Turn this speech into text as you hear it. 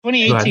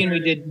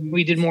2018,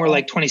 we did more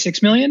like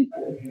 26 million.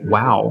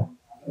 Wow.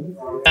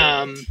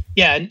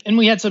 And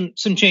we had some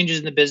changes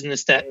in the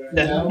business that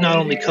not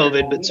only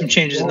COVID, but some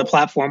changes in the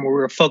platform where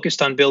we were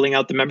focused on building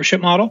out the membership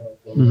model.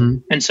 Mm-hmm.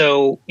 And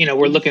so,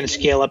 we're looking to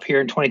scale up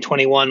here in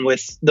 2021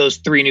 with those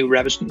 3 new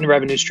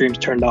revenue streams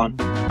turned on.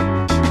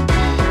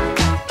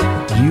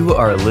 You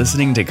are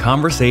listening to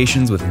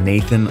Conversations with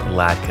Nathan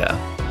Latka.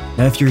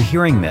 Now, if you're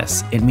hearing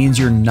this, it means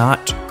you're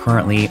not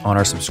currently on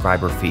our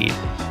subscriber feed.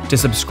 To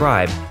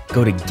subscribe,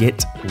 go to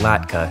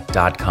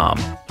getlatka.com.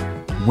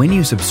 When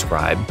you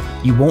subscribe,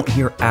 you won't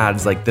hear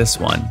ads like this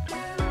one.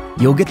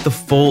 You'll get the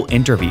full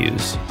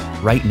interviews.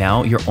 Right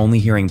now, you're only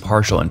hearing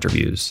partial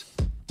interviews.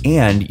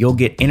 And you'll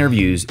get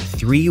interviews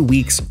 3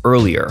 weeks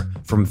earlier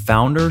from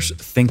founders,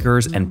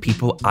 thinkers, and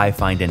people I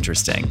find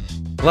interesting.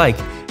 Like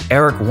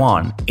Eric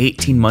Yuan,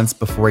 18 months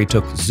before he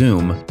took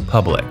Zoom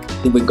public.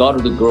 We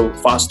got to grow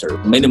faster.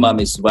 Minimum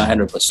is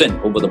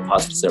 100% over the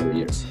past several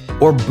years.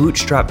 Or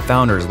bootstrap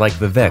founders like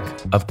Vivek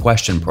of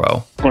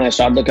QuestionPro. When I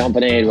started the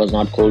company, it was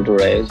not cool to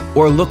raise.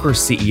 Or Looker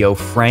CEO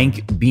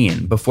Frank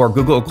Bien before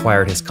Google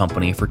acquired his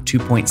company for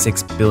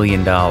 $2.6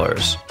 billion.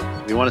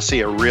 We want to see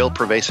a real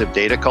pervasive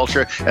data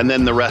culture, and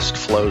then the rest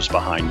flows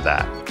behind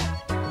that.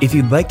 If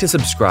you'd like to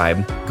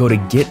subscribe, go to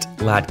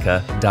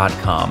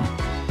getlatka.com.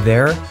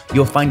 There,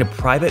 you'll find a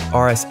private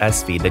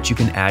RSS feed that you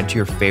can add to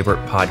your favorite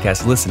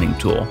podcast listening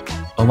tool,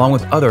 along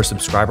with other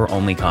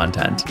subscriber-only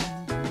content.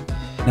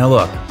 Now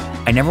look,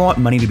 I never want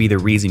money to be the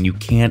reason you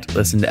can't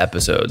listen to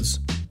episodes.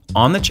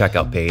 On the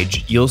checkout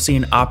page, you'll see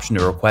an option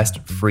to request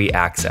free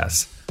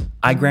access.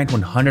 I grant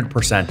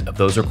 100% of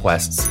those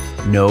requests,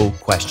 no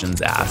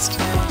questions asked.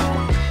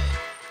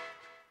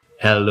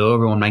 Hello,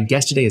 everyone. My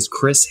guest today is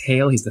Chris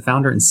Hale. He's the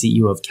founder and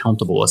CEO of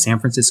Countable, a San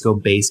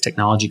Francisco-based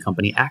technology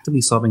company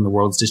actively solving the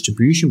world's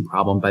distribution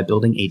problem by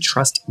building a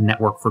trust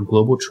network for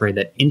global trade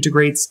that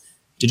integrates,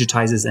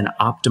 digitizes, and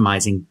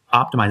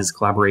optimizes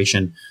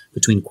collaboration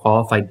between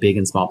qualified big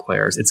and small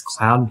players. Its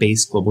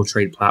cloud-based global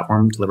trade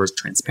platform delivers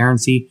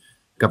transparency,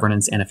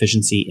 governance, and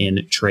efficiency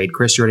in trade.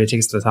 Chris, you ready to take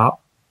us to the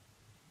top?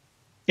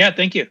 Yeah,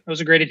 thank you. That was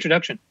a great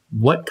introduction.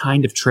 What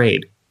kind of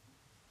trade?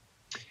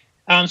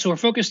 So we're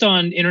focused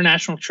on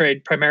international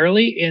trade,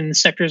 primarily in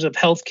sectors of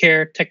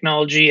healthcare,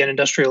 technology, and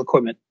industrial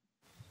equipment.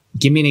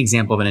 Give me an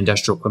example of an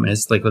industrial equipment.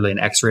 It's like really an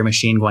X-ray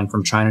machine going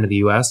from China to the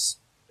U.S.?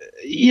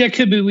 Yeah, it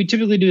could be. We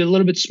typically do a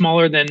little bit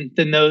smaller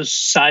than those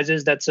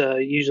sizes. That's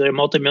usually a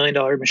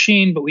multi-million-dollar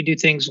machine, but we do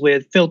things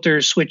with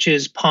filters,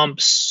 switches,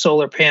 pumps,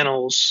 solar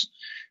panels,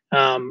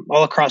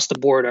 all across the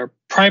board. Our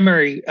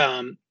primary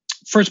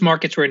first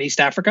markets were in East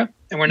Africa,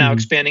 and we're now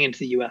expanding into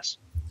the U.S.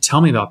 Tell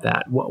me about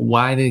that.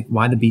 Why the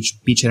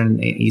beachhead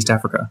in East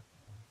Africa?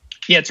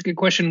 Yeah, it's a good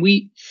question.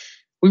 We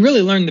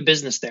really learned the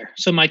business there.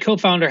 So my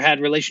co-founder had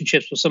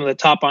relationships with some of the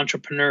top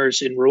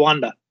entrepreneurs in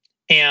Rwanda,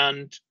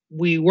 and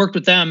we worked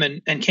with them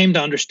and came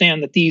to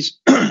understand that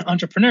these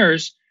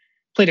entrepreneurs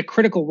played a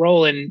critical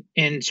role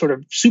in sort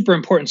of super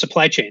important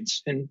supply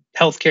chains in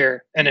healthcare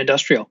and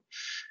industrial,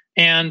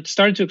 and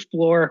started to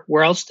explore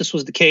where else this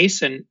was the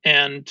case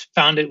and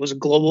found it was a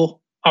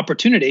global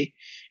opportunity.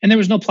 And there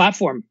was no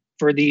platform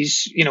for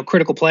these,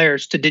 critical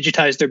players to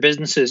digitize their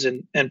businesses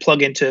and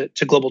plug into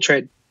global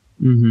trade.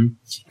 Mm-hmm.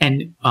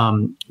 And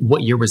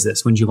what year was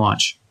this? When did you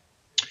launch?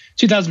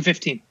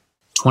 2015.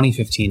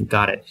 2015.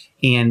 Got it.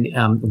 And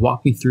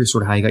walk me through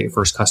sort of how you got your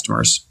first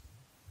customers.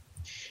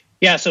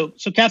 Yeah. So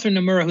Catherine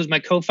Nomura, who's my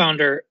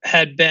co-founder,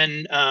 had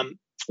been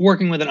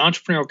working with an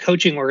entrepreneurial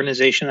coaching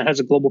organization that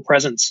has a global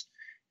presence.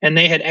 And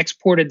they had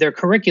exported their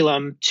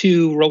curriculum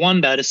to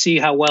Rwanda to see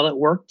how well it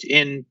worked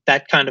in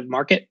that kind of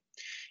market.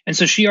 And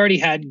so she already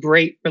had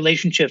great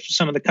relationships with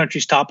some of the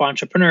country's top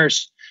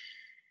entrepreneurs.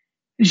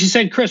 And she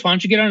said, Chris, why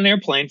don't you get on an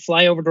airplane,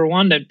 fly over to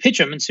Rwanda and pitch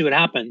them and see what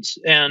happens?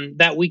 And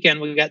that weekend,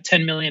 we got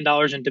 $10 million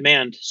in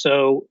demand.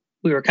 So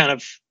we were kind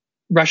of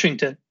rushing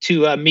to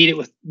meet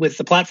it with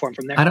the platform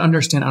from there. I don't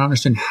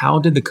understand. How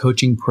did the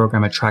coaching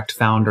program attract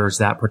founders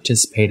that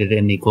participated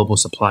in the global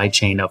supply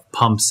chain of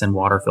pumps and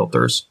water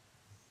filters?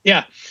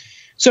 Yeah.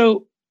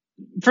 So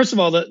first of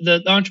all,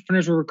 the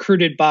entrepreneurs were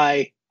recruited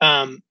by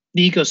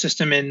the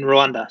ecosystem in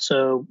Rwanda.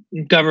 So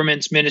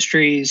governments,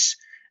 ministries,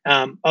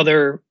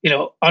 other,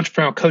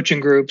 entrepreneurial coaching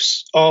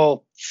groups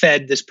all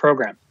fed this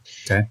program.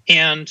 Okay.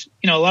 And,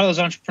 a lot of those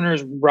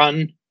entrepreneurs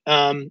run,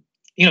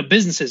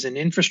 businesses in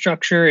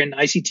infrastructure and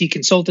ICT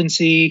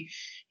consultancy.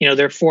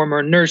 They're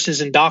former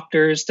nurses and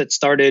doctors that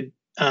started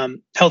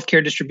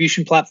healthcare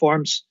distribution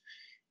platforms.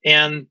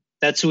 And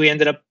that's who we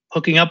ended up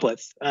hooking up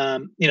with,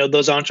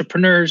 those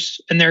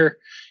entrepreneurs. And they're,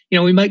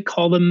 we might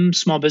call them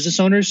small business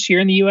owners here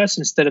in the US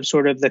instead of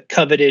sort of the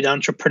coveted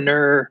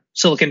entrepreneur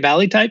Silicon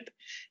Valley type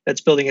that's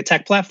building a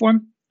tech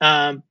platform.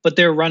 But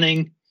they're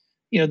running,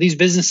 these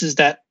businesses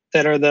that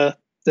are the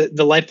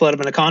lifeblood of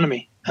an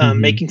economy,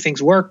 making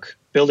things work,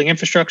 building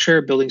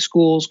infrastructure, building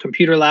schools,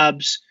 computer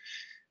labs,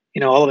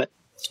 all of it.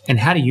 And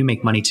how do you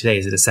make money today?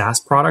 Is it a SaaS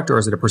product or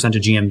is it a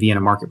percentage GMV in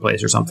a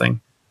marketplace or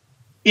something?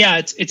 Yeah,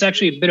 it's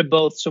actually a bit of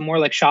both. So more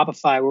like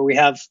Shopify, where we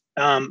have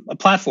a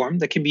platform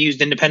that can be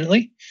used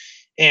independently.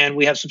 and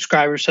we have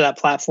subscribers to that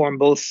platform,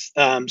 both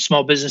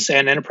small business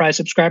and enterprise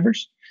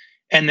subscribers.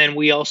 And then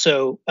we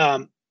also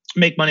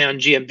make money on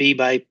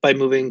GMV by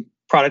moving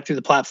product through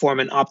the platform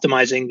and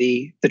optimizing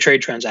the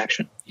trade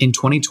transaction. In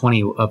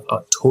 2020, of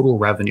total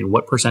revenue,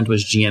 what percent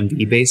was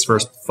GMV based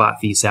versus flat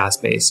fee SaaS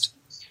based?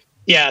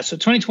 Yeah, so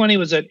 2020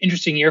 was an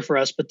interesting year for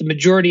us, but the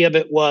majority of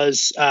it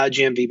was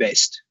GMV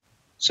based.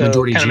 So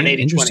majority kind of an 80-20.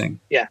 Interesting.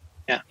 Yeah.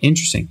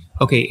 Interesting.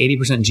 Okay,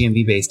 80%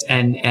 GMV based.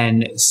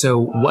 And so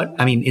what,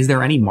 I mean, is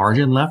there any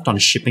margin left on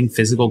shipping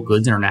physical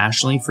goods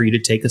internationally for you to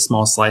take a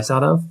small slice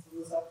out of?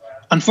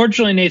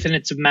 Unfortunately, Nathan,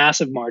 it's a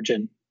massive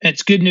margin.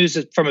 It's good news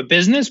from a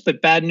business,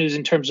 but bad news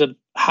in terms of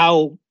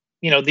how,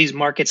 these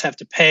markets have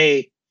to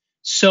pay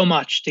so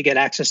much to get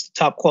access to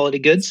top quality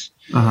goods.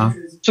 Uh-huh.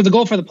 So the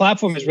goal for the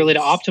platform is really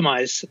to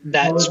optimize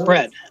that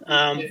spread.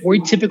 We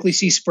typically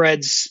see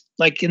spreads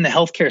like in the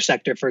healthcare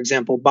sector, for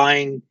example,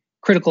 buying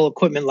critical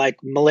equipment like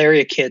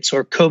malaria kits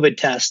or COVID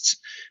tests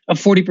of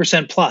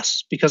 40%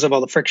 plus because of all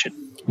the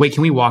friction. Wait,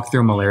 can we walk through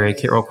a malaria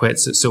kit real quick?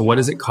 So what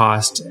does it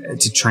cost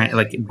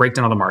to break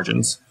down all the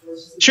margins?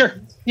 Sure.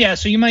 Yeah.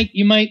 So you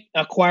might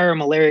acquire a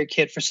malaria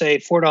kit for say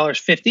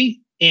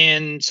 $4.50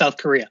 in South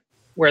Korea,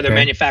 where they're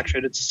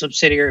manufactured. It's a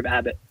subsidiary of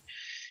Abbott.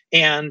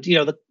 And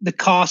the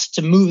cost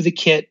to move the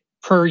kit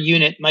per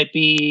unit might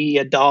be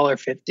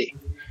 $1.50.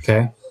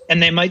 Okay.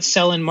 And they might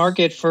sell in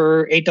market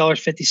for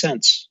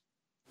 $8.50.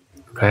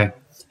 Okay.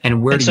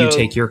 And where do you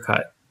take your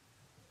cut?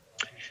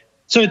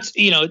 So it's,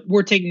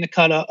 we're taking the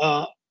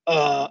cut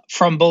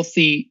from both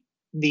the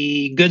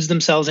goods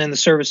themselves and the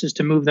services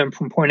to move them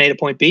from point A to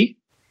point B.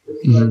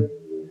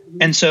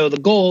 Mm-hmm. And so the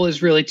goal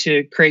is really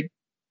to create.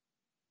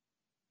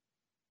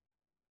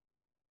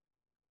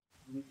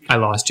 I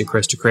lost you,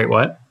 Chris. To create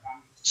what?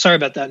 Sorry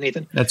about that,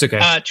 Nathan. That's okay.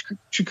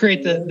 To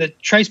create the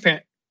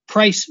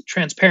price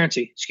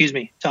transparency,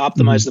 to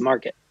optimize the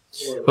market.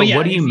 But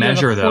what do you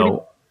measure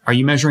though? Are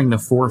you measuring the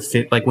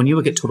 450? Like when you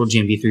look at total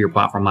GMV through your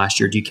platform last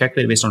year, do you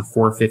calculate it based on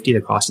 450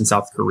 the cost in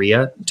South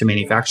Korea to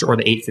manufacture, or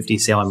the 850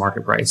 sale and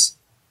market price?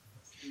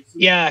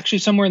 Yeah, actually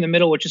somewhere in the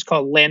middle, which is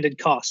called landed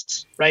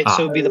costs, right?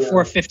 So it would be the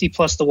 450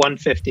 plus the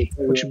 150,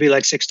 which would be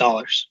like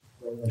 $6.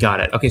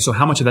 Got it. Okay, so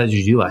how much of that did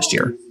you do last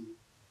year?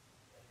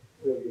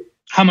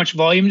 How much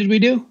volume did we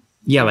do?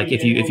 Yeah, like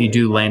if you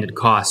do landed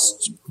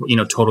costs,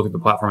 total to the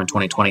platform in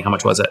 2020, how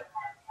much was it?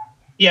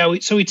 Yeah, we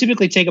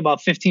typically take about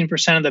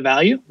 15% of the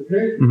value.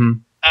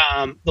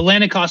 Mm-hmm. The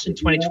landed cost in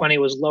 2020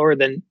 was lower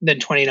than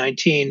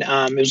 2019.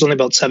 It was only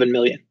about $7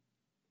 million.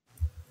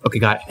 Okay,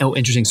 got it. Oh,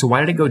 interesting. So why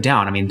did it go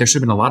down? I mean, there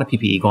should have been a lot of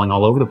PPE going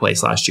all over the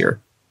place last year.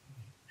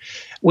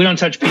 We don't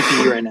touch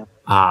PPE right now.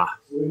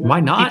 Why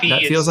not?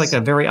 That feels like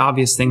a very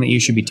obvious thing that you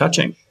should be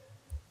touching.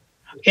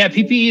 Yeah,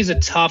 PPE is a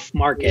tough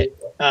market,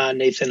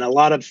 Nathan. A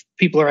lot of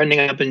people are ending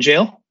up in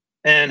jail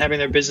and having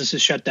their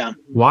businesses shut down.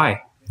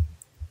 Why?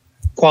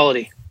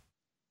 Quality.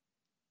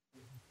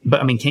 But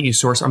I mean, can't you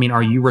source? I mean,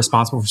 are you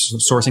responsible for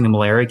sourcing the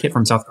malaria kit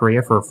from South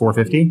Korea for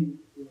 $4.50?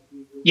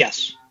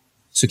 Yes.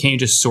 So can't you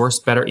just source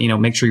better?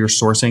 Make sure you're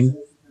sourcing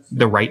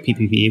the right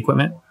PPE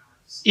equipment.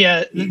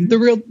 Yeah,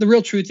 the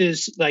real truth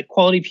is like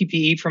quality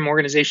PPE from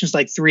organizations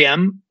like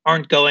 3M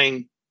aren't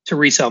going to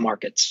resale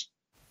markets.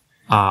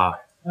 I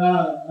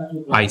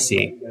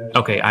see.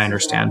 Okay, I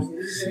understand.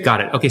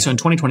 Got it. Okay, so in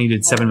 2020, you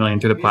did $7 million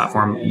through the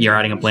platform. You're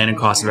adding up landed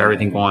costs of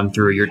everything going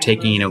through. You're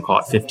taking, call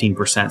it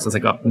 15%. So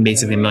it's like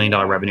basically $1 million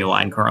revenue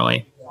line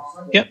currently.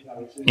 Yep.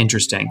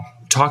 Interesting.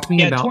 Talk to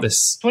me about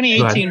this.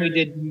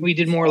 2018, we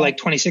did more like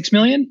 26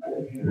 million.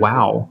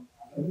 Wow.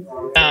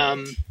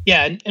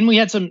 And we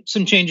had some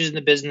changes in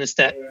the business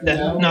that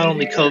not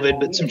only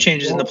COVID, but some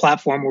changes in the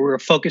platform where we were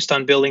focused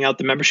on building out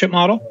the membership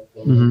model.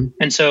 Mm-hmm.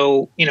 And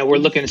so, we're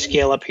looking to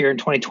scale up here in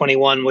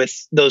 2021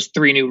 with those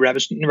 3 new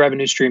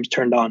revenue streams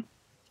turned on,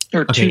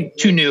 or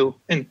two new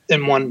and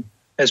one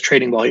as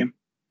trading volume.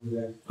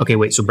 Okay,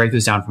 wait. So break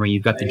this down for me.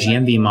 You've got the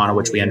GMV model,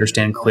 which we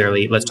understand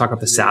clearly. Let's talk about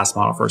the SaaS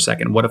model for a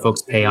second. What do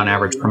folks pay on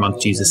average per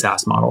month to use the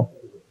SaaS model?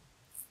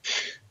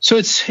 So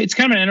it's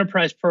kind of an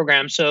enterprise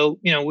program. So,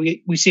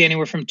 we see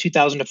anywhere from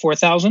 2,000 to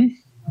 4,000.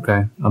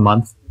 Okay. A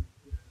month?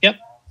 Yep.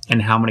 And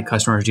how many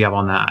customers do you have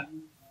on that?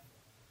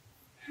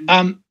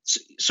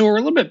 So we're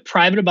a little bit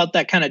private about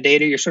that kind of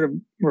data. You're sort of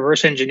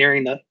reverse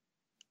engineering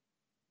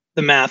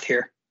the math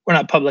here. We're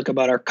not public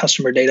about our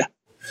customer data.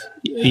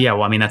 Yeah,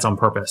 well, I mean, that's on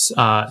purpose.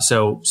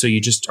 So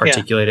you just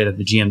articulated that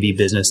the GMV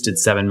business did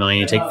 $7 million.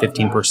 You take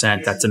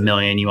 15%, that's $1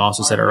 million. You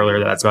also said earlier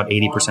that that's about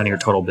 80% of your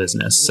total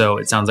business. So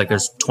it sounds like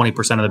there's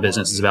 20% of the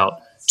business is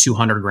about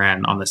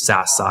 $200,000 on the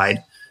SaaS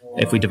side.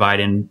 If we divide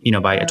in,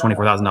 by a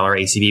 $24,000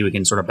 ACV, we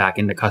can sort of back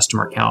into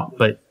customer count.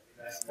 But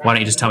why don't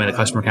you just tell me the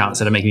customer count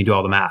instead of making me do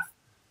all the math?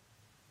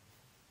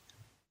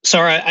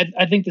 Sorry,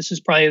 I think this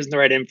probably isn't the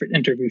right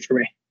interview for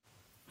me.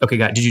 Okay,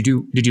 got it. Did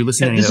you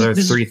listen to any of the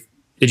other three?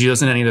 Did you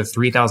listen to any of the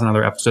 3,000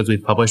 other episodes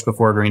we've published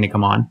before agreeing to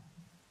come on?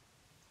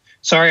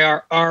 Sorry,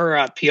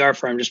 our PR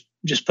firm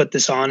just put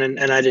this on and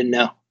I didn't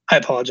know. I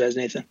apologize,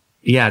 Nathan.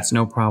 Yeah, it's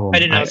no problem. I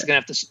didn't know I was going to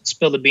have to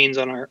spill the beans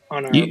on our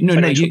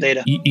financial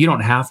data. You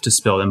don't have to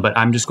spill them, but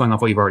I'm just going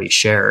off what you've already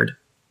shared.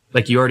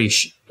 like you already,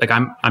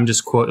 I'm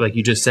just quote, like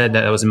you just said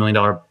that was $1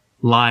 million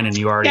line and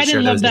you already I didn't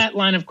shared love those. that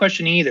line of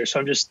questioning either. So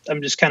I'm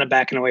just kind of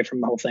backing away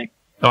from the whole thing.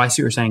 Oh, I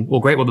see what you're saying. Well,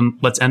 great. Well, then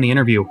let's end the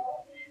interview. All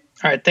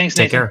right. Thanks,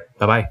 Take Nathan. care.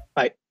 Bye-bye.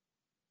 Bye.